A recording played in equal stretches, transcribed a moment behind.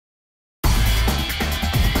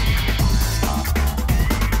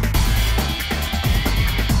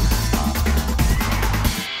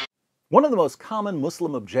One of the most common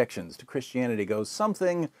Muslim objections to Christianity goes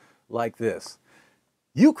something like this.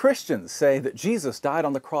 You Christians say that Jesus died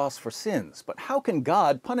on the cross for sins, but how can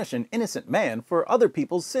God punish an innocent man for other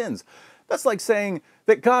people's sins? That's like saying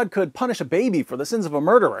that God could punish a baby for the sins of a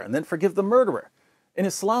murderer and then forgive the murderer. In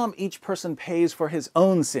Islam, each person pays for his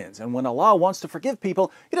own sins, and when Allah wants to forgive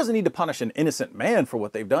people, He doesn't need to punish an innocent man for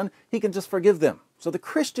what they've done. He can just forgive them. So the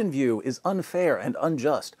Christian view is unfair and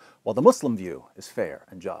unjust, while the Muslim view is fair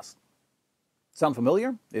and just. Sound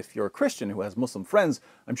familiar? If you're a Christian who has Muslim friends,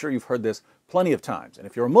 I'm sure you've heard this plenty of times. And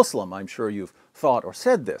if you're a Muslim, I'm sure you've thought or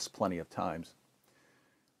said this plenty of times.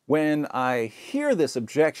 When I hear this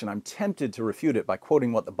objection, I'm tempted to refute it by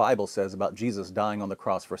quoting what the Bible says about Jesus dying on the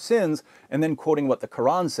cross for sins, and then quoting what the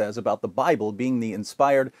Quran says about the Bible being the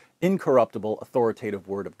inspired, incorruptible, authoritative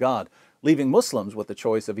Word of God, leaving Muslims with the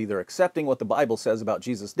choice of either accepting what the Bible says about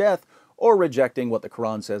Jesus' death or rejecting what the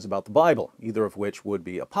Quran says about the Bible, either of which would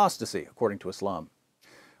be apostasy, according to Islam.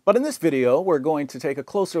 But in this video, we're going to take a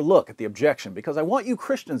closer look at the objection because I want you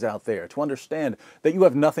Christians out there to understand that you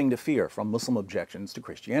have nothing to fear from Muslim objections to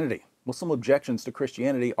Christianity. Muslim objections to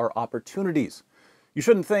Christianity are opportunities. You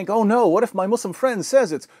shouldn't think, oh no, what if my Muslim friend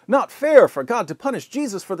says it's not fair for God to punish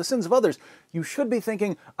Jesus for the sins of others? You should be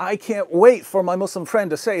thinking, I can't wait for my Muslim friend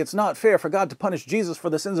to say it's not fair for God to punish Jesus for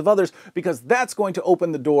the sins of others, because that's going to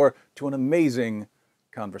open the door to an amazing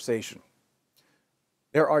conversation.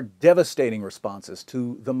 There are devastating responses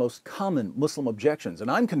to the most common Muslim objections,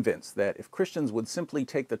 and I'm convinced that if Christians would simply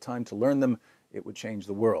take the time to learn them, it would change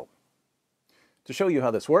the world. To show you how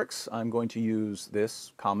this works, I'm going to use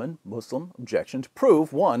this common Muslim objection to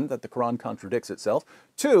prove, 1, that the Quran contradicts itself,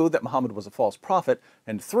 2, that Muhammad was a false prophet,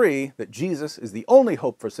 and 3, that Jesus is the only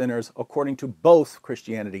hope for sinners according to both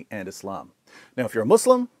Christianity and Islam. Now, if you're a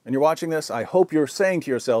Muslim and you're watching this, I hope you're saying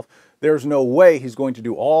to yourself, there's no way he's going to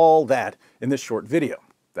do all that in this short video.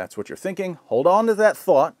 If that's what you're thinking, hold on to that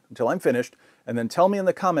thought until I'm finished, and then tell me in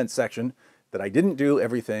the comments section that I didn't do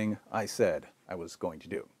everything I said I was going to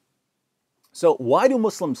do. So why do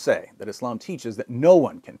Muslims say that Islam teaches that no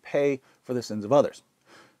one can pay for the sins of others?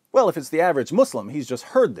 Well, if it's the average Muslim, he's just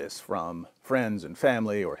heard this from friends and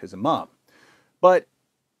family or his imam. But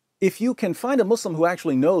if you can find a Muslim who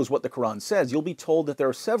actually knows what the Quran says, you'll be told that there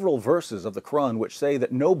are several verses of the Quran which say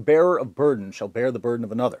that no bearer of burden shall bear the burden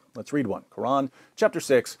of another. Let's read one. Quran, chapter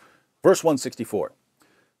 6, verse 164.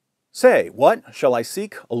 Say, what? Shall I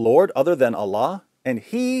seek a Lord other than Allah? And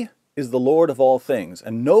He is the Lord of all things,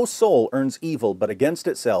 and no soul earns evil but against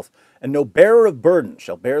itself, and no bearer of burden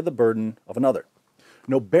shall bear the burden of another.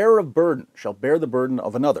 No bearer of burden shall bear the burden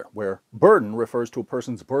of another, where burden refers to a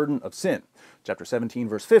person's burden of sin. Chapter 17,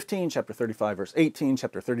 verse 15, chapter 35, verse 18,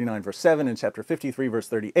 chapter 39, verse 7, and chapter 53, verse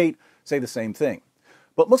 38 say the same thing.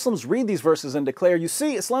 But Muslims read these verses and declare, you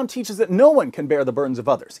see, Islam teaches that no one can bear the burdens of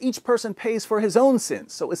others. Each person pays for his own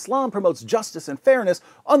sins. So Islam promotes justice and fairness,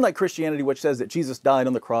 unlike Christianity, which says that Jesus died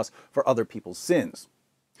on the cross for other people's sins.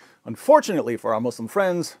 Unfortunately for our Muslim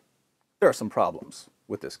friends, there are some problems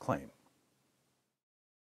with this claim.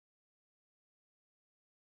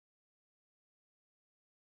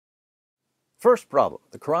 First problem,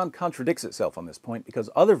 the Quran contradicts itself on this point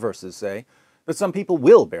because other verses say that some people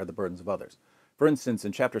will bear the burdens of others. For instance,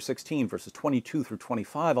 in chapter 16, verses 22 through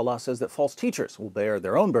 25, Allah says that false teachers will bear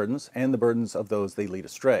their own burdens and the burdens of those they lead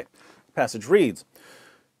astray. The passage reads,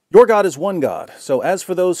 Your God is one God, so as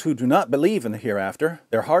for those who do not believe in the hereafter,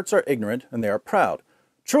 their hearts are ignorant and they are proud.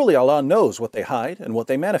 Truly Allah knows what they hide and what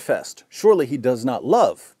they manifest. Surely He does not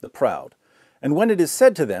love the proud. And when it is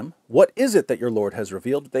said to them, What is it that your Lord has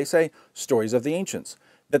revealed? They say, Stories of the ancients,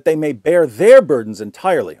 that they may bear their burdens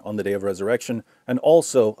entirely on the day of resurrection, and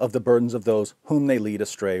also of the burdens of those whom they lead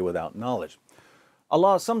astray without knowledge.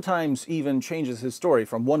 Allah sometimes even changes His story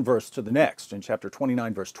from one verse to the next. In chapter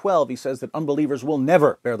 29, verse 12, He says that unbelievers will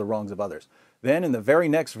never bear the wrongs of others. Then in the very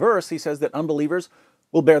next verse, He says that unbelievers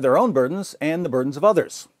will bear their own burdens and the burdens of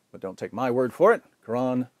others. But don't take my word for it.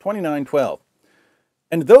 Quran 29:12.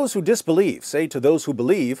 And those who disbelieve say to those who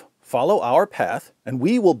believe, Follow our path, and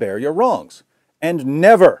we will bear your wrongs. And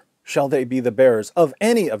never shall they be the bearers of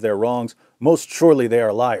any of their wrongs. Most surely they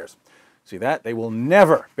are liars. See that? They will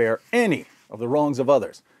never bear any of the wrongs of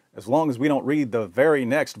others, as long as we don't read the very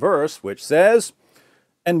next verse, which says,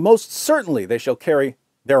 And most certainly they shall carry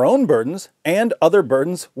their own burdens and other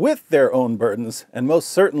burdens with their own burdens, and most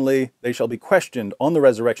certainly they shall be questioned on the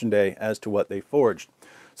resurrection day as to what they forged.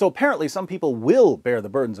 So apparently some people will bear the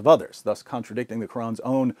burdens of others, thus contradicting the Quran's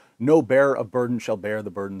own, no bearer of burden shall bear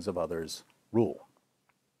the burdens of others rule.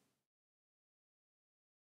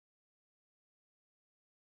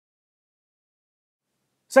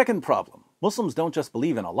 Second problem, Muslims don't just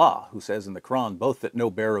believe in Allah, who says in the Quran both that no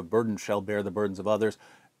bearer of burden shall bear the burdens of others,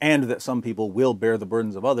 and that some people will bear the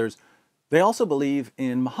burdens of others. They also believe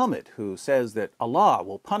in Muhammad, who says that Allah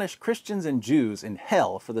will punish Christians and Jews in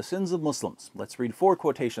hell for the sins of Muslims. Let's read 4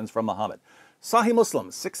 quotations from Muhammad. Sahih Muslim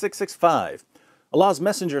 6665. Allah's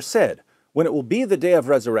messenger said, "When it will be the day of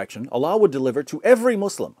resurrection, Allah would deliver to every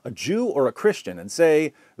Muslim, a Jew or a Christian, and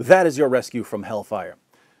say, 'That is your rescue from hellfire.'"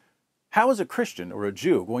 How is a Christian or a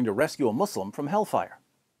Jew going to rescue a Muslim from hellfire?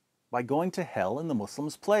 By going to hell in the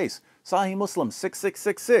Muslim's place. Sahih Muslim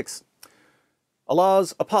 6666.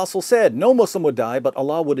 Allah's apostle said, "No Muslim would die, but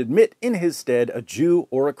Allah would admit in his stead a Jew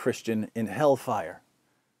or a Christian in hellfire."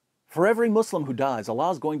 For every Muslim who dies,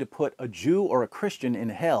 Allah is going to put a Jew or a Christian in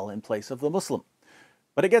hell in place of the Muslim.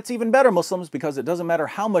 But it gets even better, Muslims, because it doesn't matter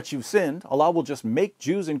how much you've sinned, Allah will just make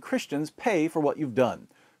Jews and Christians pay for what you've done.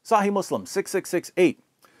 Sahih Muslim 6668.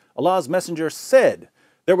 Allah's messenger said,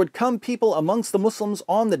 "There would come people amongst the Muslims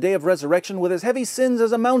on the day of resurrection with as heavy sins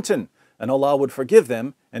as a mountain, and Allah would forgive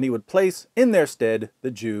them, and He would place in their stead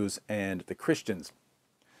the Jews and the Christians."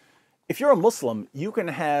 If you're a Muslim, you can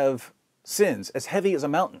have sins as heavy as a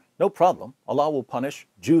mountain. No problem. Allah will punish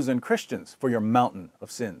Jews and Christians for your mountain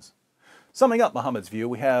of sins. Summing up Muhammad's view,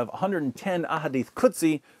 we have 110 Ahadith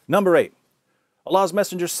Qudsi, number 8. Allah's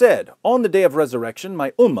messenger said, "On the day of resurrection,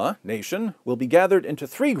 my ummah, nation, will be gathered into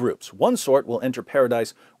 3 groups. One sort will enter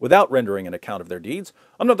paradise without rendering an account of their deeds.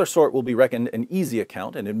 Another sort will be reckoned an easy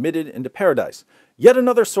account and admitted into paradise. Yet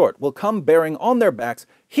another sort will come bearing on their backs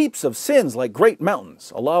heaps of sins like great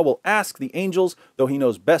mountains. Allah will ask the angels, though He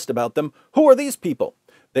knows best about them, 'Who are these people?'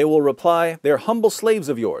 They will reply, 'They are humble slaves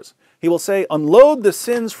of yours.' He will say, 'Unload the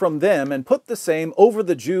sins from them and put the same over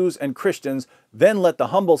the Jews and Christians. Then let the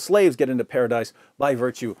humble slaves get into paradise by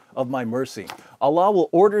virtue of my mercy.'" Allah will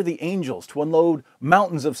order the angels to unload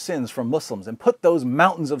mountains of sins from Muslims and put those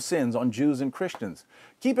mountains of sins on Jews and Christians.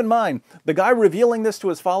 Keep in mind, the guy revealing this to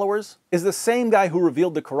his followers is the same guy who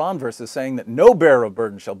revealed the Quran verses saying that no bearer of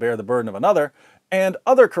burden shall bear the burden of another, and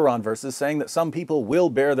other Quran verses saying that some people will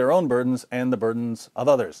bear their own burdens and the burdens of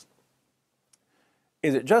others.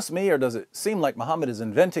 Is it just me, or does it seem like Muhammad is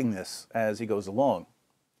inventing this as he goes along?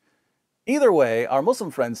 Either way, our Muslim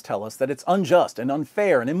friends tell us that it's unjust and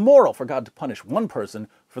unfair and immoral for God to punish one person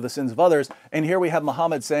for the sins of others, and here we have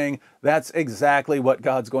Muhammad saying that's exactly what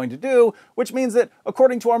God's going to do, which means that,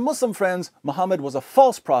 according to our Muslim friends, Muhammad was a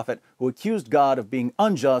false prophet who accused God of being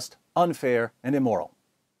unjust, unfair, and immoral.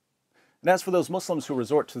 And as for those Muslims who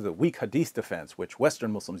resort to the weak hadith defense, which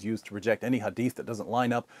Western Muslims use to reject any hadith that doesn't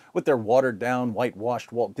line up with their watered-down,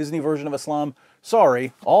 whitewashed Walt Disney version of Islam,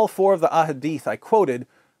 sorry, all 4 of the ahadith I quoted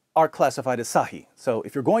are classified as sahih. So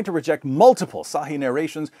if you're going to reject multiple sahih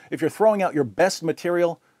narrations, if you're throwing out your best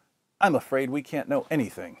material, I'm afraid we can't know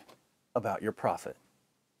anything about your prophet.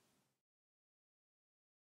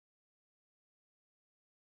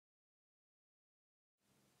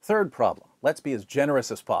 Third problem. Let's be as generous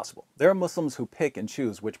as possible. There are Muslims who pick and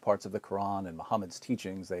choose which parts of the Quran and Muhammad's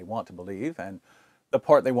teachings they want to believe, and the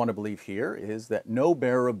part they want to believe here is that no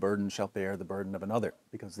bearer of burden shall bear the burden of another,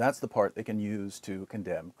 because that's the part they can use to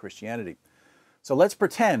condemn Christianity. So let's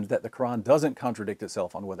pretend that the Quran doesn't contradict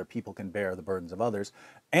itself on whether people can bear the burdens of others,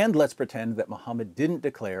 and let's pretend that Muhammad didn't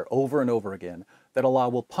declare over and over again that Allah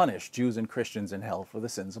will punish Jews and Christians in hell for the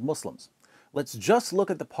sins of Muslims. Let's just look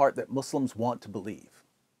at the part that Muslims want to believe.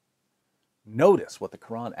 Notice what the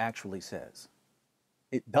Quran actually says.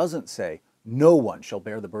 It doesn't say, "No one shall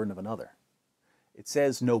bear the burden of another." It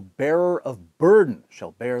says, "No bearer of burden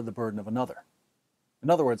shall bear the burden of another." In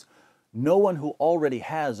other words, no one who already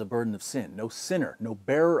has a burden of sin, no sinner, no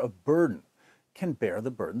bearer of burden, can bear the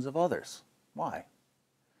burdens of others. Why?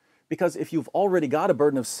 Because if you've already got a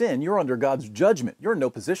burden of sin, you're under God's judgment. You're in no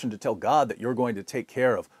position to tell God that you're going to take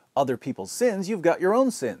care of other people's sins. You've got your own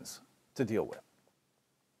sins to deal with.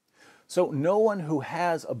 So no one who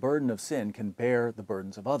has a burden of sin can bear the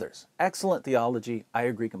burdens of others. Excellent theology, I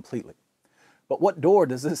agree completely. But what door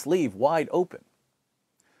does this leave wide open?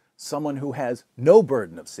 Someone who has no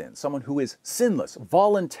burden of sin, someone who is sinless,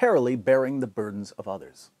 voluntarily bearing the burdens of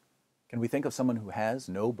others. Can we think of someone who has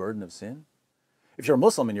no burden of sin? If you're a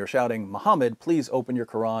Muslim and you're shouting, "Muhammad, please open your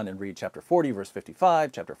Quran and read chapter 40, verse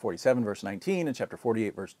 55, chapter 47, verse 19, and chapter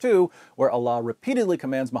 48, verse 2, where Allah repeatedly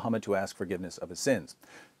commands Muhammad to ask forgiveness of his sins.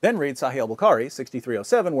 Then read Sahih al-Bukhari,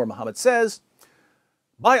 6307, where Muhammad says,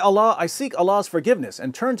 "By Allah, I seek Allah's forgiveness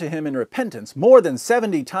and turn to Him in repentance more than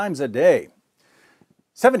 70 times a day."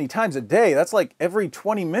 70 times a day, that's like every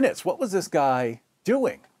 20 minutes. What was this guy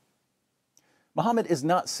doing? Muhammad is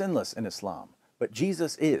not sinless in Islam, but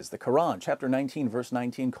Jesus is. The Quran, chapter 19, verse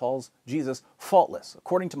 19, calls Jesus faultless.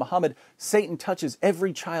 According to Muhammad, Satan touches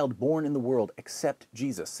every child born in the world except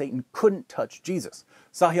Jesus. Satan couldn't touch Jesus.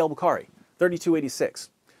 Sahih al-Bukhari, 3286.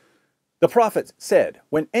 The Prophet said,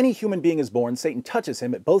 when any human being is born, Satan touches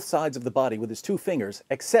him at both sides of the body with his 2 fingers,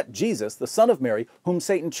 except Jesus, the son of Mary, whom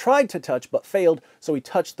Satan tried to touch but failed, so he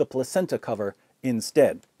touched the placenta cover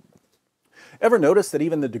instead. Ever notice that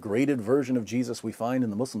even the degraded version of Jesus we find in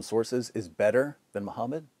the Muslim sources is better than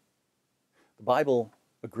Muhammad? The Bible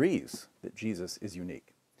agrees that Jesus is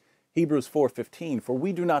unique. Hebrews 4:15, for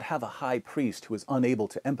we do not have a high priest who is unable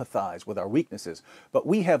to empathize with our weaknesses, but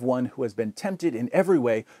we have one who has been tempted in every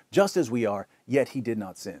way, just as we are, yet he did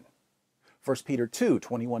not sin. 1 Peter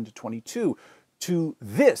 2:21-22, to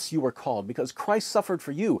this you were called, because Christ suffered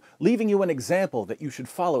for you, leaving you an example that you should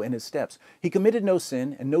follow in his steps. He committed no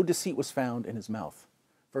sin, and no deceit was found in his mouth.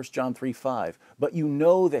 1 John 3:5, but you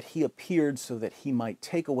know that he appeared so that he might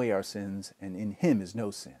take away our sins, and in him is no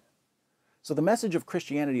sin. So the message of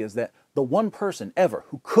Christianity is that the one person ever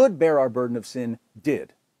who could bear our burden of sin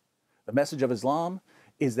did. The message of Islam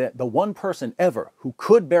is that the one person ever who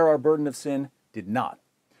could bear our burden of sin did not.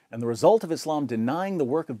 And the result of Islam denying the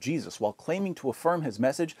work of Jesus while claiming to affirm his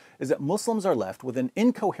message is that Muslims are left with an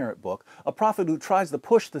incoherent book, a prophet who tries to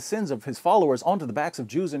push the sins of his followers onto the backs of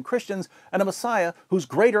Jews and Christians, and a Messiah who's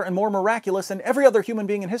greater and more miraculous than every other human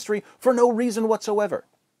being in history for no reason whatsoever.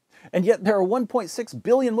 And yet there are 1.6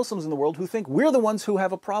 billion Muslims in the world who think we're the ones who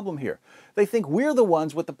have a problem here. They think we're the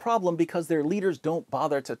ones with the problem because their leaders don't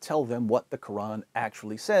bother to tell them what the Quran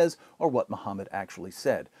actually says or what Muhammad actually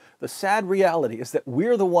said. The sad reality is that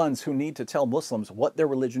we're the ones who need to tell Muslims what their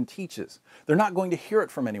religion teaches. They're not going to hear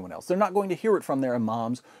it from anyone else. They're not going to hear it from their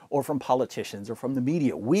imams or from politicians or from the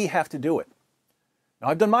media. We have to do it. Now,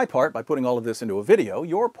 I've done my part by putting all of this into a video.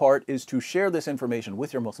 Your part is to share this information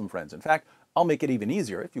with your Muslim friends. In fact, I'll make it even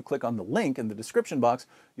easier. If you click on the link in the description box,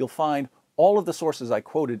 you'll find all of the sources I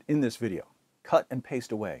quoted in this video. Cut and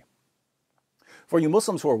paste away. For you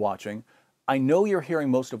Muslims who are watching, I know you're hearing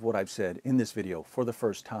most of what I've said in this video for the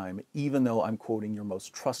first time, even though I'm quoting your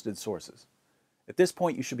most trusted sources. At this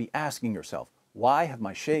point, you should be asking yourself, why have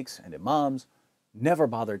my sheikhs and imams never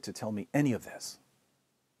bothered to tell me any of this?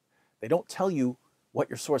 They don't tell you what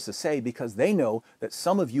your sources say because they know that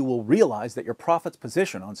some of you will realize that your prophet's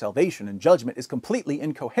position on salvation and judgment is completely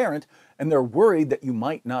incoherent, and they're worried that you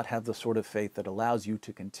might not have the sort of faith that allows you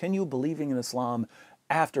to continue believing in Islam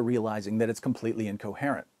after realizing that it's completely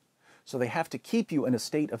incoherent. So they have to keep you in a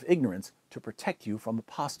state of ignorance to protect you from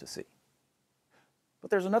apostasy. But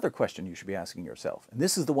there's another question you should be asking yourself, and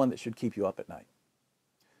this is the one that should keep you up at night.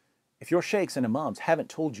 If your sheikhs and imams haven't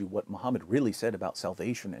told you what Muhammad really said about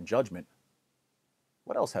salvation and judgment,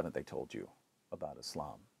 what else haven't they told you about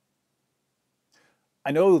Islam?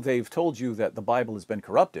 I know they've told you that the Bible has been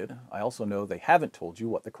corrupted. I also know they haven't told you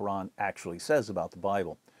what the Quran actually says about the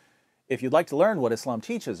Bible. If you'd like to learn what Islam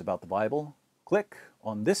teaches about the Bible, click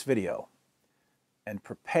on this video and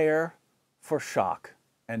prepare for shock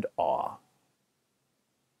and awe.